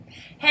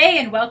Hey,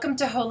 and welcome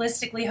to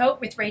Holistically Hope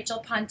with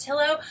Rachel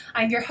Pontillo.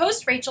 I'm your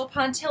host, Rachel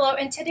Pontillo,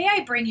 and today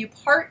I bring you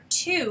part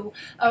two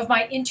of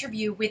my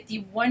interview with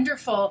the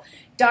wonderful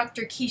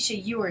Dr.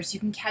 Keesha Ewers. You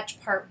can catch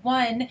part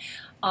one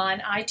on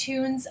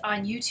iTunes,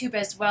 on YouTube,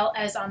 as well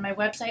as on my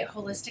website,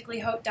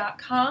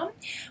 holisticallyhope.com.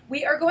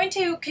 We are going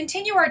to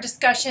continue our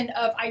discussion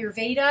of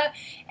Ayurveda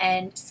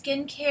and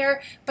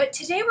skincare, but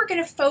today we're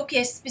going to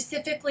focus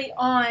specifically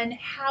on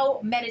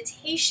how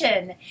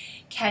meditation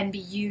can be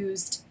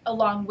used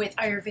along with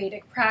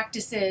Ayurvedic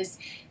practices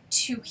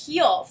to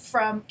heal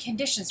from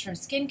conditions, from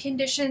skin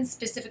conditions.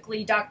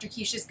 Specifically, Dr.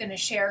 Keesha is going to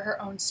share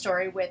her own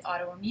story with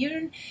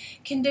autoimmune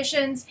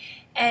conditions.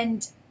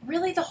 And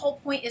really the whole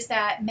point is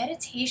that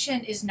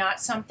meditation is not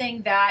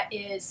something that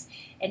is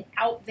an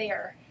out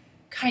there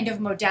kind of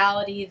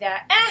modality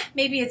that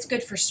maybe it's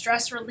good for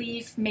stress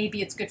relief,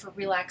 maybe it's good for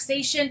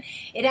relaxation.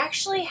 It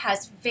actually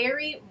has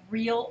very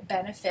real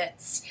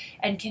benefits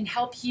and can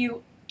help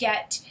you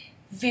get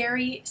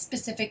very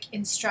specific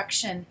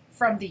instruction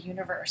from the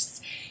universe.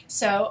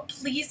 So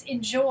please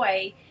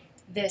enjoy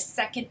this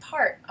second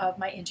part of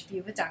my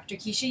interview with Dr.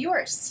 Keesha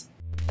Ewers.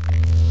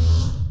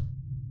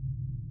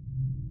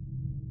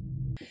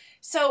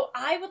 So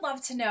I would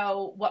love to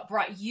know what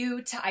brought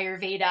you to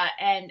Ayurveda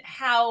and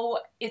how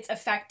it's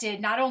affected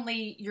not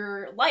only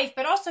your life,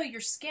 but also your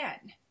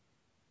skin.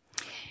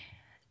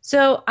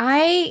 So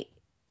I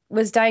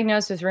was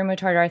diagnosed with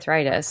rheumatoid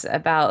arthritis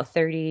about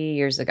 30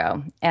 years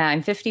ago. And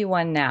I'm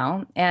 51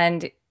 now.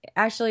 And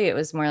actually, it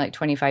was more like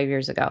 25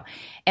 years ago.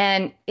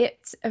 And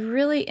it's a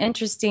really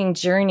interesting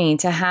journey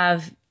to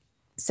have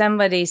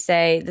somebody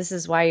say, this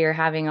is why you're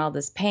having all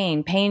this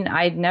pain. Pain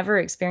I'd never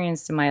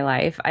experienced in my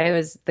life. I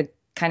was the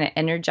kind of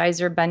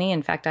Energizer bunny.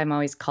 In fact, I'm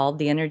always called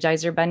the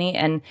Energizer bunny.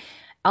 And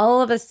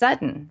all of a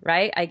sudden,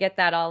 right? I get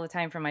that all the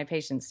time from my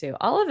patients too.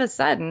 All of a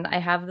sudden, I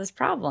have this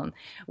problem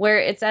where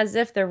it's as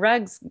if the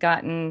rug's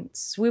gotten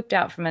swooped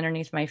out from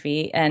underneath my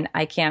feet and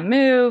I can't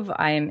move.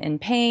 I am in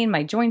pain.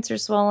 My joints are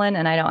swollen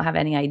and I don't have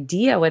any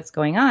idea what's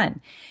going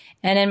on.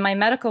 And in my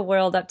medical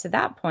world up to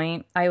that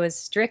point, I was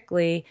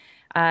strictly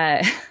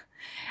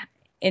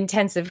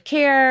intensive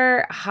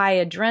care, high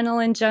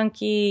adrenaline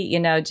junkie,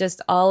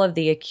 just all of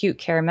the acute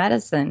care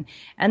medicine.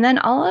 And then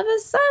all of a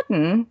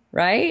sudden,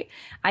 right,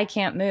 I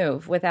can't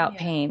move without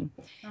pain.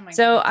 Oh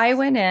So goodness. I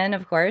went in,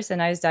 of course,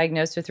 and I was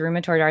diagnosed with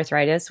rheumatoid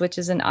arthritis, which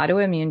is an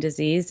autoimmune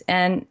disease.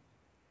 And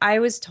I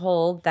was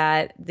told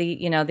that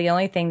the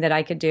only thing that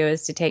I could do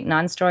is to take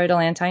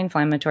nonsteroidal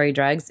anti-inflammatory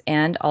drugs.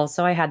 And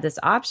also I had this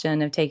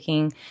option of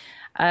taking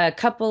a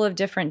couple of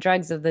different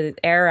drugs of the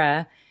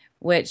era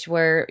which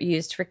were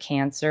used for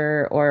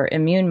cancer or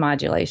immune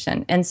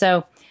modulation. And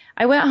so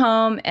I went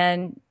home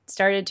and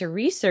started to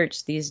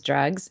research these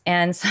drugs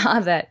and saw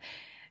that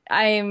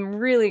I'm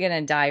really going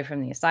to die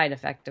from the side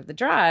effect of the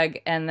drug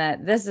and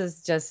that this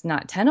is just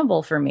not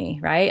tenable for me,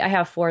 right? I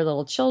have 4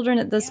 little children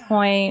at this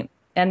point,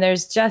 and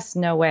there's just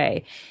no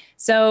way.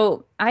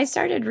 So I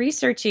started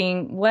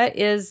researching what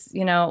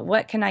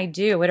can I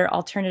do? What are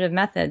alternative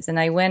methods? And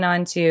I went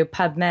on to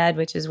PubMed,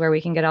 which is where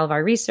we can get all of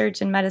our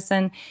research in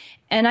medicine.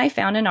 And I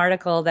found an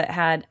article that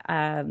had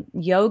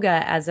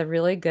yoga as a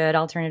really good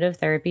alternative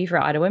therapy for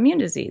autoimmune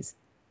disease.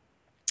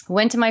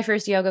 Went to my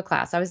first yoga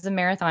class. I was a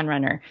marathon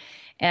runner.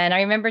 And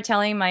I remember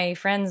telling my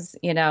friends,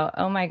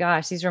 oh my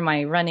gosh, these were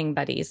my running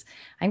buddies.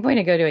 I'm going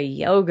to go to a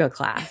yoga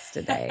class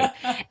today.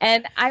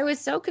 And I was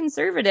so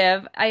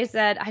conservative. I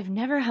said, I've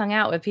never hung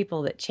out with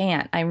people that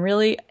chant. I'm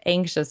really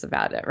anxious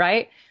about it,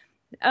 right?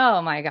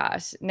 Oh my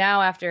gosh.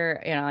 Now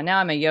now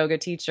I'm a yoga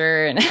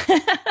teacher and,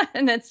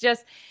 and it's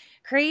just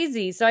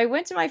crazy. So I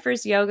went to my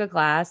first yoga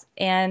class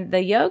and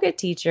the yoga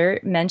teacher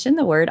mentioned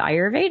the word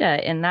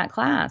Ayurveda in that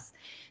class.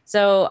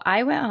 So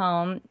I went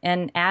home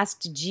and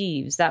asked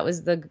Jeeves. That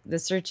was the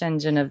search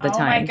engine of the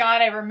time. Oh my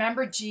God, I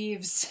remember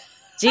Jeeves.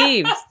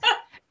 Jeeves,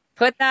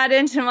 put that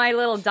into my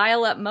little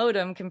dial-up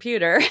modem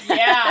computer.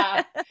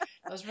 Yeah,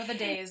 those were the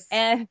days.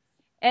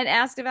 and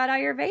asked about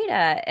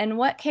Ayurveda. And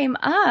what came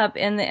up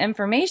in the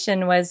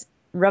information was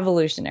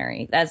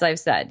revolutionary, as I've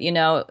said,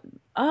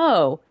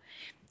 oh.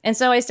 And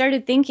so I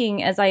started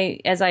thinking as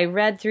I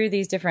read through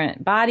these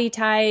different body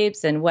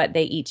types and what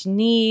they each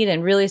need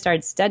and really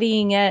started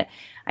studying it,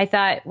 I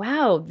thought,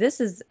 wow, this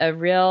is a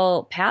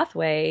real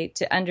pathway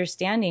to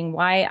understanding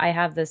why I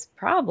have this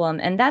problem.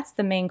 And that's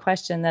the main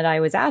question that I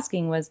was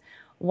asking was,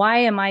 why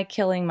am I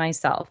killing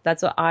myself?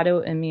 That's what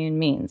autoimmune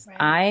means. Right.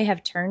 I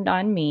have turned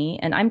on me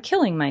and I'm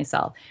killing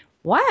myself.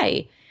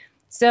 Why?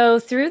 So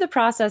through the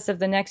process of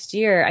the next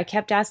year, I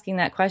kept asking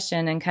that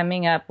question and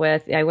coming up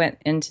with, I went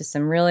into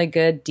some really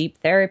good deep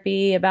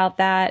therapy about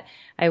that.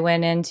 I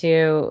went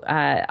into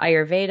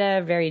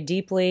Ayurveda very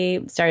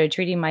deeply, started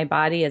treating my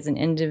body as an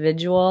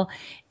individual.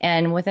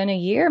 And within a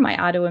year, my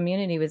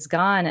autoimmunity was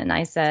gone. And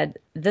I said,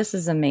 this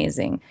is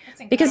amazing.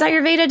 Because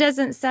Ayurveda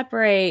doesn't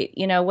separate,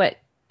 what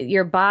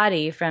your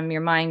body from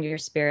your mind, your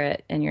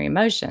spirit, and your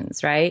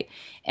emotions, right?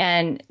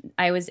 And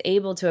I was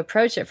able to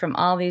approach it from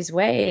all these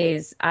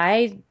ways.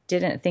 I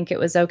didn't think it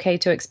was okay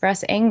to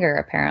express anger,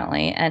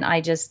 apparently, and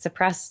I just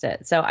suppressed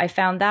it. So I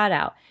found that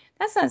out.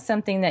 that's not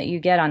something that you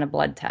get on a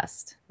blood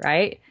test,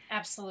 right?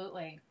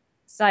 Absolutely.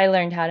 So I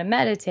learned how to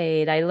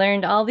meditate. I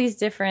learned all these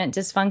different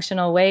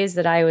dysfunctional ways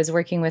that I was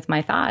working with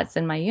my thoughts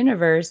and my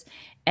universe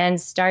and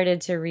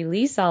started to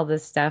release all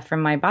this stuff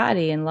from my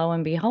body. And lo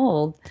and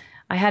behold,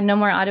 I had no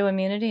more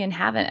autoimmunity and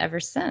haven't ever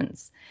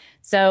since.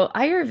 So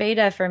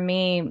Ayurveda for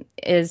me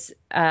is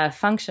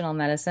functional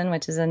medicine,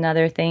 which is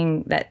another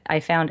thing that I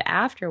found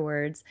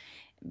afterwards.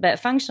 But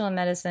functional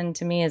medicine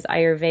to me is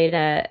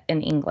Ayurveda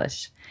in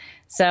English.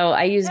 So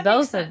I use That makes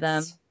both of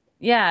them. sense.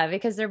 Yeah,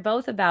 because they're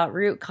both about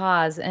root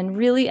cause and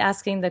really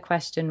asking the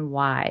question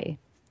why.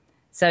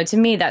 So to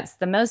me, that's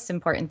the most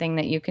important thing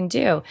that you can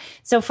do.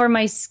 So for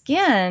my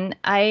skin,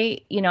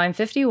 I'm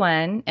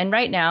 51 and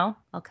right now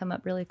I'll come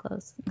up really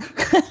close.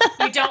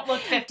 You don't look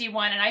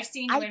 51, and I've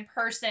seen you I, in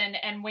person.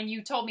 And when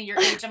you told me your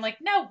age, I'm like,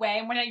 no way.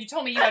 And when you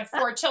told me you had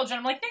 4 children,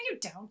 I'm like, no, you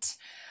don't.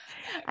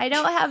 I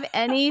don't have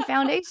any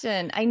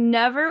foundation. I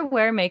never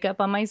wear makeup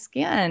on my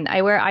skin.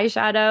 I wear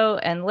eyeshadow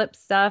and lip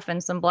stuff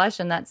and some blush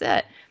and that's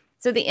it.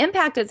 So the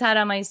impact it's had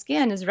on my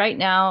skin is right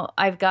now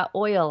I've got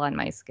oil on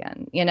my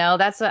skin.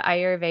 That's what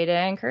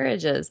Ayurveda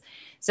encourages.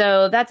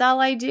 So that's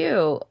all I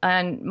do.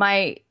 And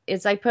I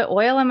put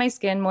oil on my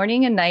skin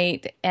morning and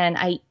night and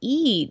I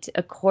eat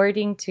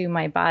according to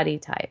my body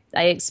type.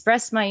 I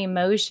express my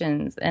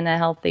emotions in a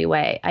healthy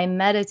way. I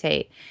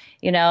meditate.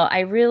 I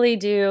really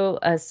do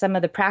some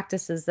of the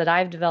practices that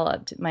I've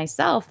developed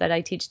myself that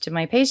I teach to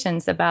my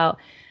patients about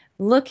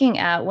looking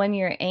at when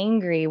you're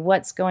angry,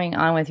 what's going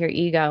on with your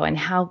ego and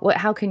how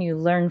can you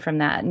learn from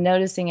that?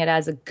 Noticing it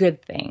as a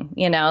good thing,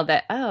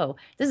 that, oh,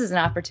 this is an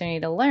opportunity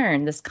to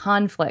learn this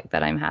conflict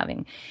that I'm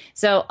having.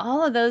 So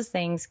all of those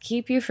things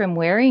keep you from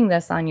wearing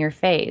this on your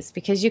face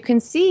because you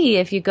can see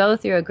if you go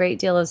through a great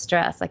deal of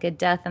stress, like a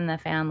death in the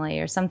family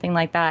or something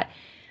like that,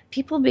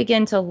 people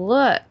begin to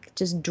look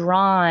just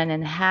drawn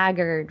and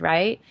haggard,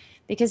 right?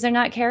 Because they're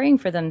not caring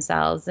for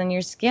themselves. And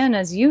your skin,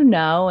 as you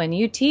know and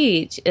you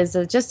teach, is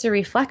just a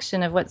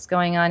reflection of what's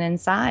going on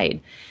inside.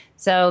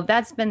 So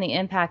that's been the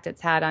impact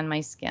it's had on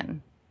my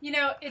skin.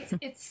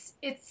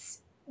 It's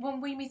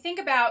when we think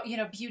about,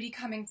 beauty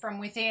coming from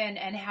within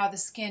and how the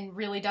skin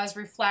really does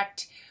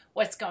reflect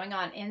what's going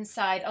on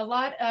inside. A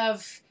lot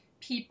of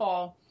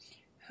people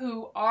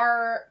who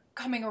are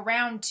coming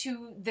around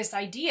to this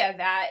idea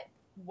that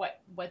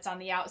what's on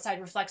the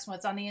outside reflects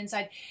what's on the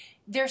inside,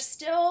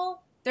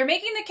 they're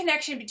making the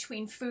connection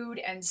between food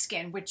and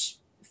skin, which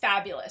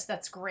fabulous.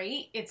 That's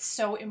great. It's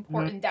so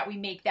important that we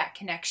make that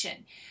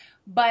connection.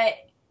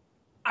 But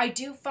I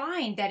do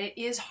find that it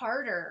is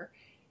harder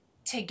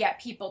to get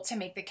people to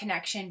make the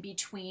connection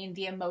between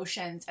the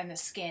emotions and the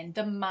skin,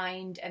 the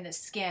mind and the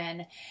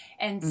skin,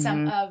 and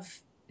some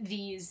of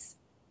these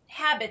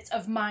habits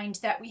of mind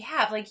that we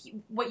have. Like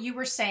what you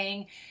were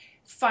saying,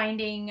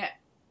 finding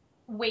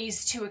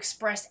ways to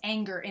express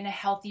anger in a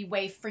healthy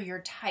way for your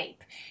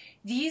type.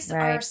 These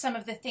Right. are some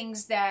of the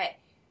things that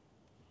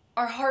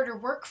are harder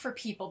work for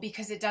people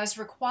because it does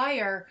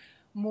require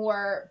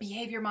more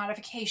behavior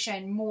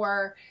modification,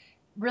 more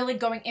really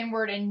going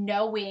inward and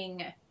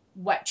knowing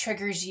what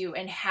triggers you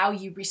and how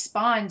you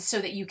respond so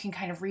that you can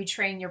kind of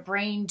retrain your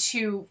brain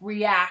to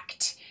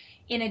react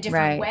in a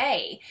different Right.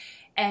 way.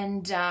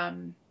 And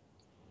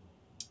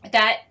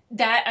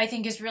that I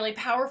think is really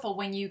powerful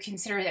when you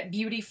consider that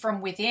beauty from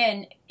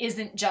within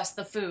isn't just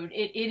the food.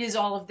 It is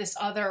all of this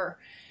other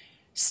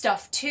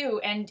stuff too,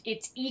 and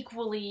it's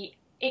equally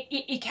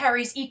it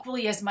carries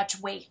equally as much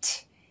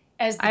weight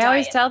as the I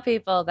always diet. tell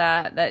people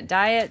that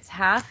diet's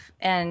half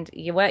and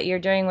what you're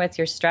doing with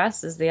your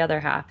stress is the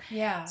other half.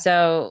 Yeah.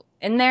 So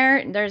in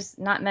there's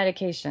not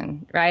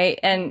medication, right?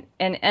 And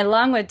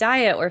along with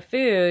diet or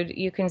food,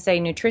 you can say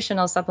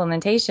nutritional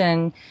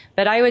supplementation,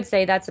 but I would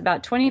say that's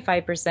about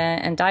 25%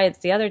 and diet's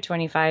the other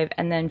 25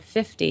 and then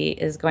 50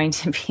 is going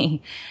to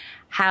be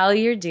how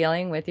you're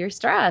dealing with your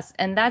stress.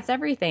 And that's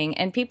everything.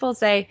 And people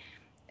say,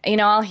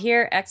 I'll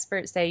hear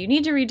experts say, you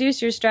need to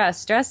reduce your stress.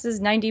 Stress is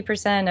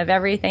 90% of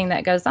everything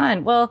that goes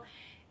on. Well,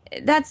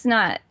 that's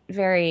not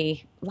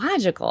very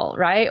logical,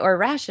 right? Or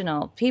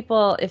rational.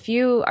 People, if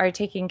you are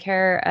taking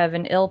care of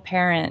an ill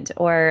parent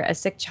or a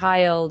sick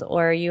child,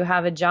 or you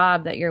have a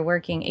job that you're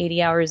working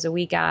 80 hours a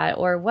week at,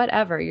 or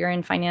whatever, you're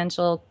in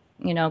financial,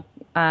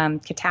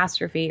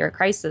 catastrophe or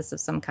crisis of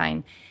some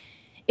kind,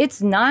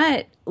 it's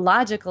not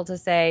logical to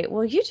say,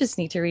 well, you just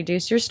need to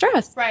reduce your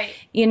stress. Right.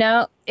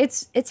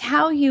 It's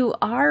how you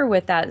are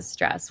with that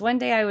stress. One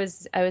day I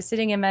was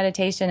sitting in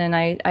meditation and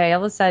I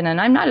all of a sudden,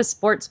 and I'm not a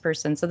sports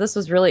person, so this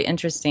was really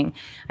interesting.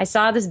 I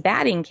saw this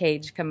batting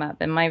cage come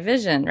up in my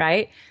vision,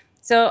 right?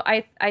 So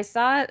I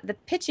saw the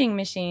pitching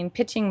machine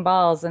pitching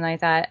balls and I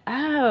thought,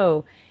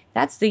 oh,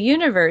 that's the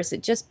universe.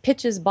 It just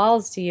pitches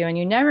balls to you and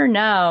you never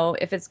know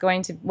if it's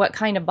what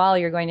kind of ball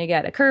you're going to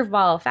get. A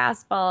curveball, a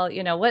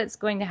fastball, what's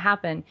going to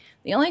happen.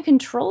 The only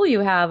control you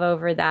have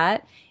over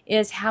that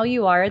is how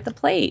you are at the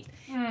plate.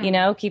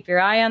 Keep your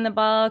eye on the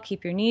ball,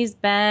 keep your knees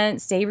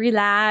bent, stay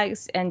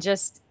relaxed, and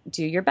just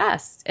do your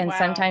best. And Wow.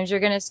 sometimes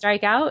you're going to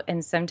strike out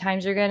and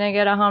sometimes you're going to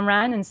get a home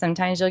run and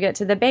sometimes you'll get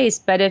to the base.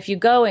 But if you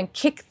go and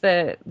kick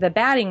the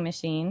batting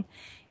machine,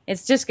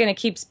 it's just going to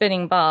keep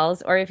spinning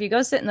balls. Or if you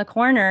go sit in the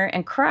corner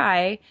and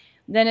cry,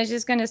 then it's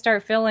just going to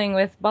start filling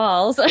with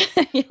balls.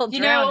 You'll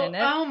drown in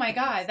it. Oh my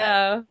God,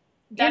 So,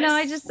 that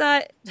I just is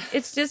thought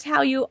it's just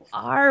how you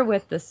are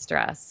with the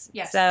stress.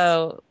 yes.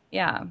 So,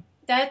 yeah.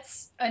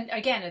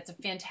 Again, it's a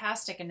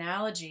fantastic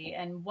analogy,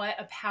 and what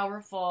a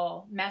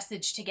powerful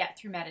message to get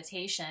through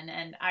meditation.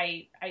 And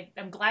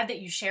I'm glad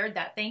that you shared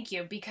that. Thank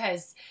you,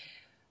 because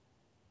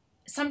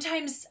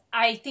sometimes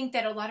I think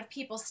that a lot of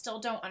people still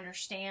don't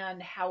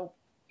understand how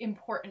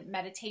important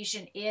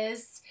meditation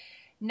is,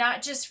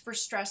 not just for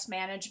stress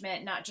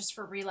management, not just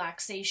for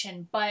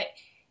relaxation, but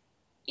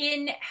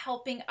in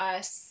helping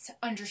us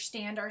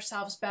understand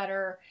ourselves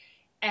better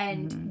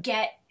and Hmm.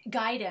 get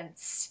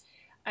guidance.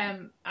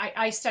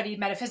 I studied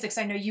metaphysics.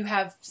 I know you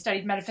have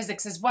studied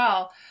metaphysics as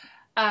well.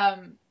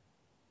 Um,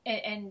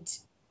 and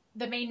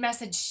the main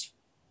message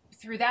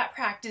through that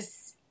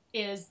practice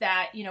is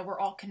that, we're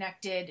all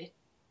connected.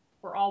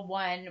 We're all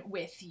one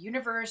with the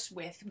universe,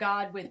 with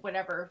God, with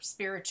whatever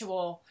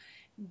spiritual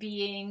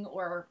being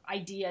or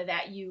idea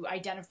that you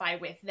identify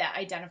with that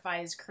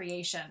identifies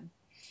creation.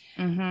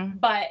 Hmm.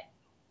 But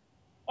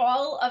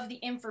all of the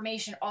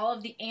information, all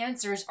of the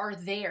answers are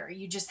there.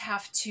 You just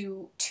have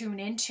to tune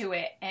into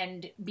it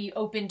and be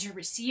open to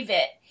receive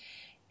it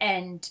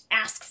and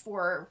ask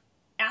for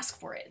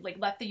it. Like,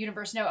 let the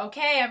universe know,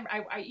 okay,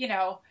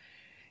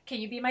 can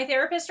you be my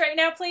therapist right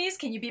now, please?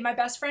 Can you be my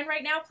best friend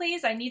right now,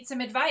 please? I need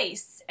some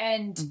advice.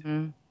 And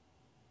Hmm.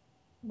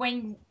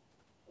 when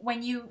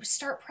when you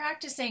start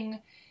practicing,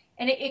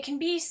 and it can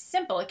be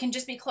simple. It can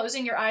just be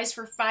closing your eyes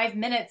for 5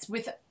 minutes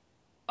with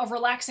a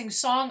relaxing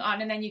song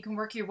on, and then you can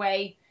work your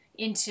way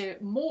into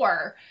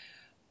more.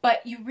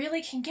 But you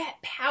really can get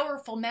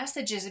powerful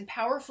messages and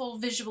powerful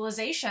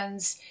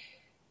visualizations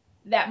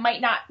that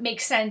might not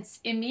make sense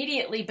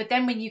immediately, but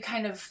then when you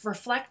kind of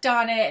reflect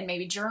on it and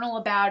maybe journal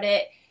about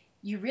it,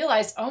 you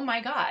realize, oh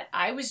my God,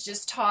 I was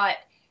just taught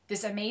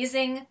this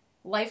amazing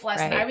life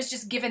lesson. I Right. was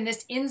just given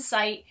this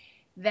insight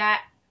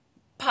that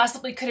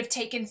possibly could have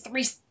taken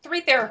three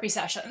therapy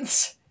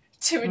sessions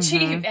to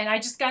achieve, Hmm. and I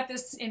just got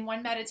this in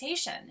one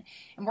meditation.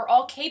 And we're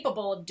all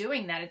capable of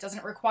doing that. It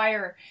doesn't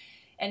require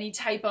any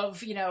type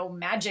of,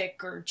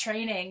 magic or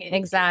training.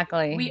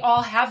 Exactly. We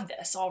all have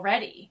this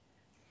already.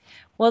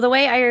 Well, the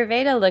way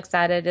Ayurveda looks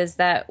at it is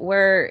that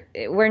we're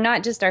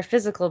not just our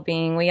physical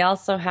being, we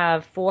also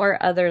have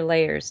four other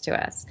layers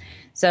to us.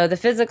 So the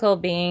physical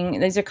being,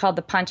 these are called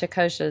the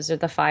panchakoshas, or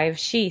the five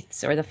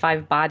sheaths, or the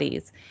five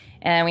bodies.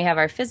 And we have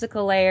our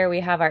physical layer,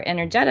 we have our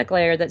energetic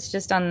layer that's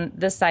just on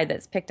this side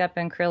that's picked up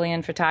in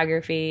Kirlian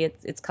photography.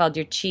 It's called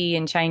your chi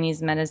in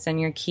Chinese medicine,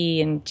 your ki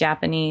in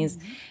Japanese,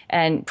 Mm-hmm.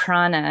 and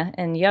prana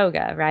in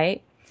yoga,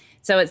 right?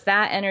 So it's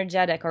that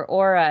energetic, or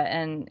aura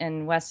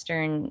in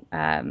Western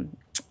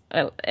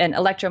an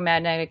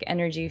electromagnetic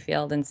energy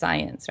field in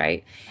science,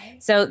 right?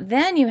 Right. So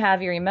then you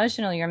have your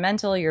emotional, your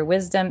mental, your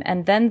wisdom,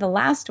 and then the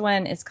last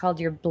one is called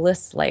your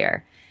bliss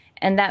layer.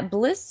 And that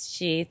bliss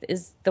sheath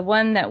is the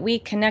one that we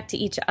connect to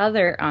each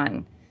other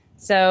on.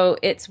 So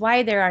it's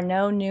why there are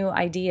no new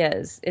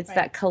ideas. It's Right.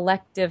 that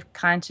collective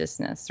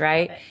consciousness, Love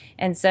right? it.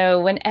 And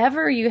so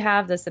whenever you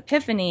have this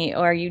epiphany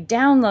or you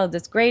download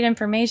this great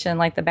information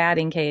like the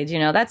batting cage,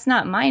 that's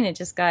not mine.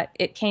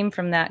 It came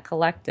from that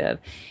collective.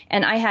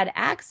 And I had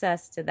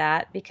access to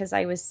that because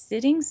I was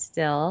sitting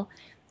still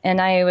and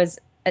I was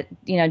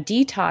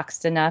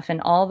detoxed enough in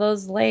all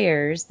those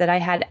layers that I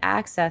had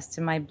access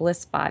to my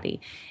bliss body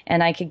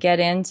and I could get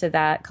into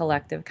that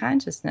collective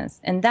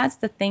consciousness. And that's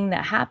the thing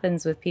that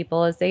happens with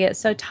people is they get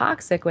so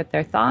toxic with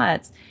their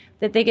thoughts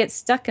that they get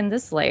stuck in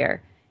this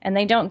layer and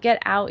they don't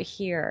get out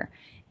here.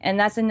 And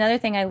that's another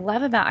thing I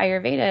love about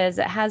Ayurveda is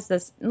it has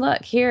this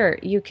look here,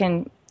 you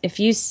can if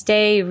you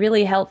stay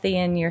really healthy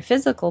in your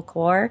physical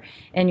core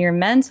and your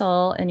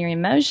mental and your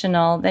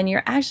emotional, then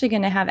you're actually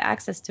going to have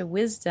access to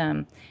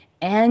wisdom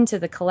and to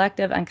the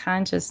collective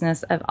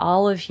unconsciousness of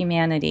all of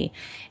humanity.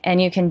 And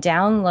you can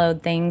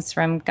download things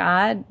from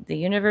God, the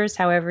universe,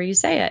 however you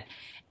say it.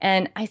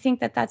 And I think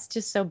that that's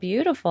just so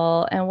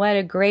beautiful. And what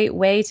a great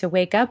way to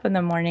wake up in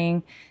the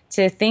morning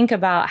to think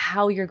about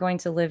how you're going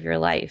to live your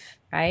life,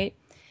 right?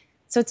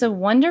 So it's a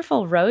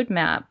wonderful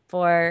roadmap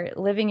for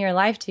living your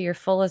life to your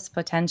fullest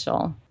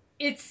potential.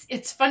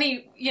 It's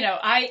funny,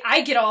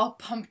 I get all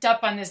pumped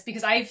up on this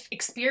because I've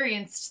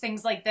experienced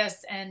things like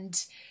this,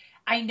 and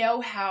I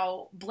know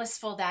how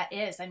blissful that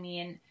is. I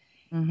mean,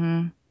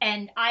 Hmm.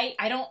 and I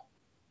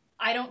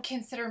don't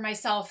consider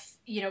myself,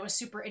 a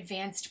super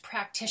advanced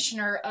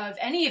practitioner of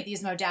any of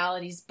these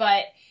modalities,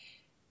 but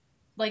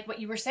like what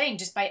you were saying,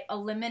 just by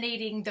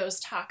eliminating those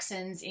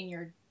toxins in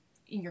your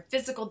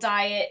physical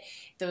diet,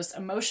 those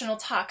emotional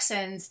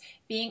toxins,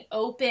 being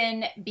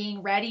open,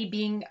 being ready,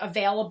 being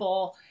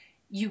available,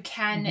 you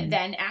can Hmm.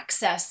 then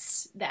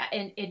access that.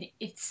 And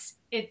it's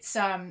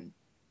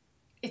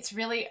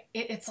really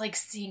it's like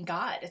seeing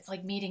God. It's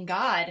like meeting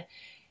God.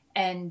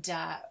 And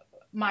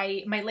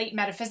my late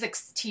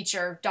metaphysics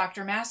teacher,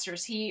 Dr.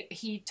 Masters,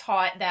 he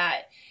taught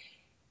that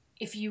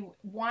if you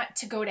want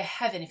to go to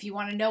heaven, if you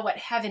want to know what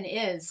heaven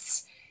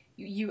is,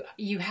 you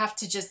have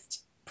to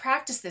just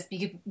practice this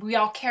because we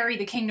all carry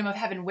the kingdom of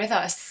heaven with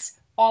us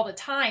all the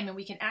time, and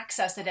we can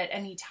access it at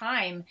any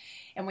time.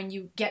 And when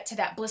you get to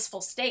that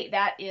blissful state,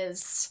 that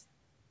is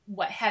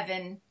what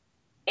heaven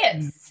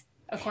is.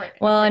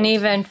 Well, and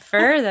even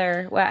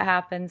further, what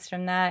happens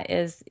from that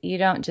is you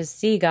don't just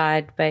see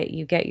God, but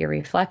you get your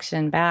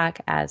reflection back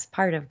as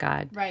part of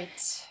God. Right.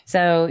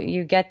 So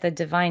you get the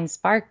divine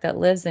spark that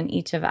lives in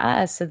each of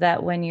us, so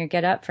that when you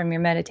get up from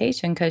your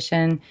meditation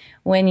cushion,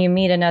 when you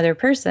meet another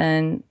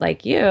person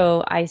like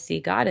you, I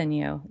see God in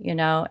you,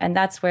 and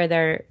that's where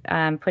they're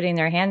putting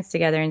their hands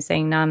together and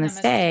saying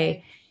namaste.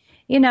 Namaste.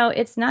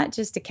 It's not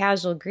just a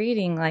casual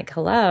greeting like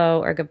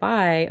hello or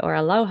goodbye or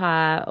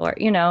aloha, or,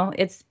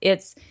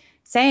 it's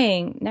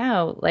saying,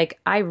 no, like,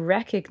 I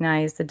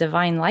recognize the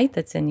divine light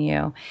that's in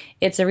you.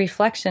 It's a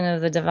reflection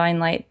of the divine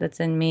light that's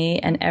in me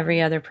and every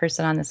other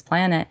person on this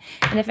planet.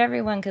 And if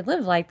everyone could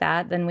live like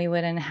that, then we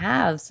wouldn't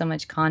have so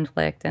much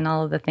conflict and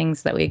all of the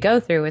things that we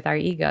go through with our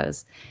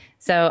egos.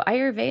 So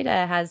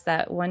Ayurveda has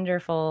that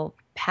wonderful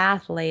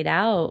path laid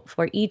out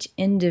for each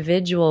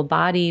individual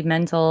body,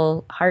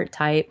 mental, heart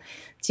type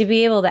to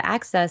be able to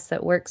access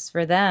that works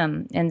for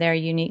them and their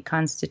unique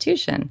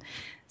constitution.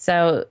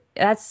 So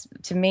that's,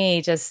 to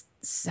me, just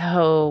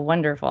so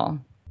wonderful.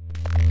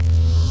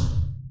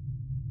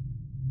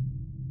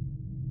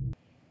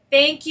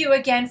 Thank you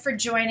again for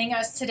joining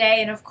us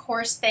today. And of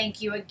course, thank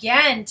you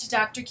again to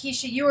Dr.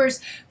 Keesha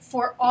Ewers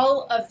for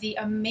all of the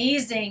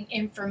amazing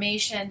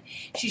information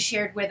she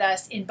shared with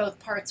us in both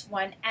parts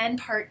 1 and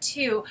part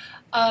 2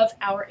 of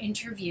our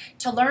interview.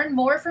 To learn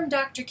more from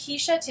Dr.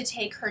 Keesha, to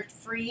take her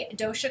free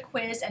dosha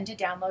quiz, and to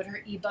download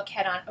her ebook,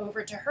 head on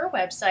over to her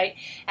website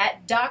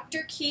at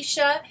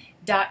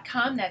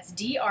drkeesha.com. That's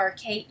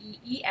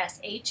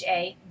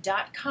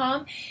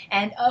DRKEESHA.com.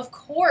 And of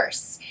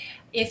course,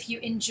 if you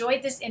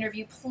enjoyed this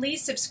interview,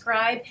 please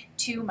subscribe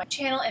to my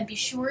channel and be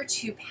sure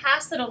to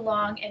pass it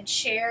along and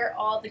share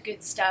all the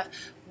good stuff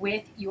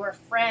with your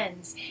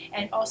friends.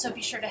 And also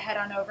be sure to head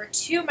on over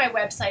to my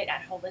website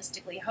at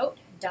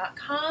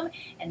holisticallyhoped.com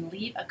and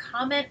leave a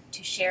comment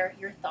to share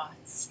your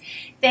thoughts.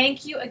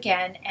 Thank you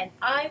again, and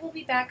I will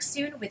be back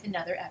soon with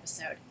another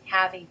episode.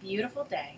 Have a beautiful day.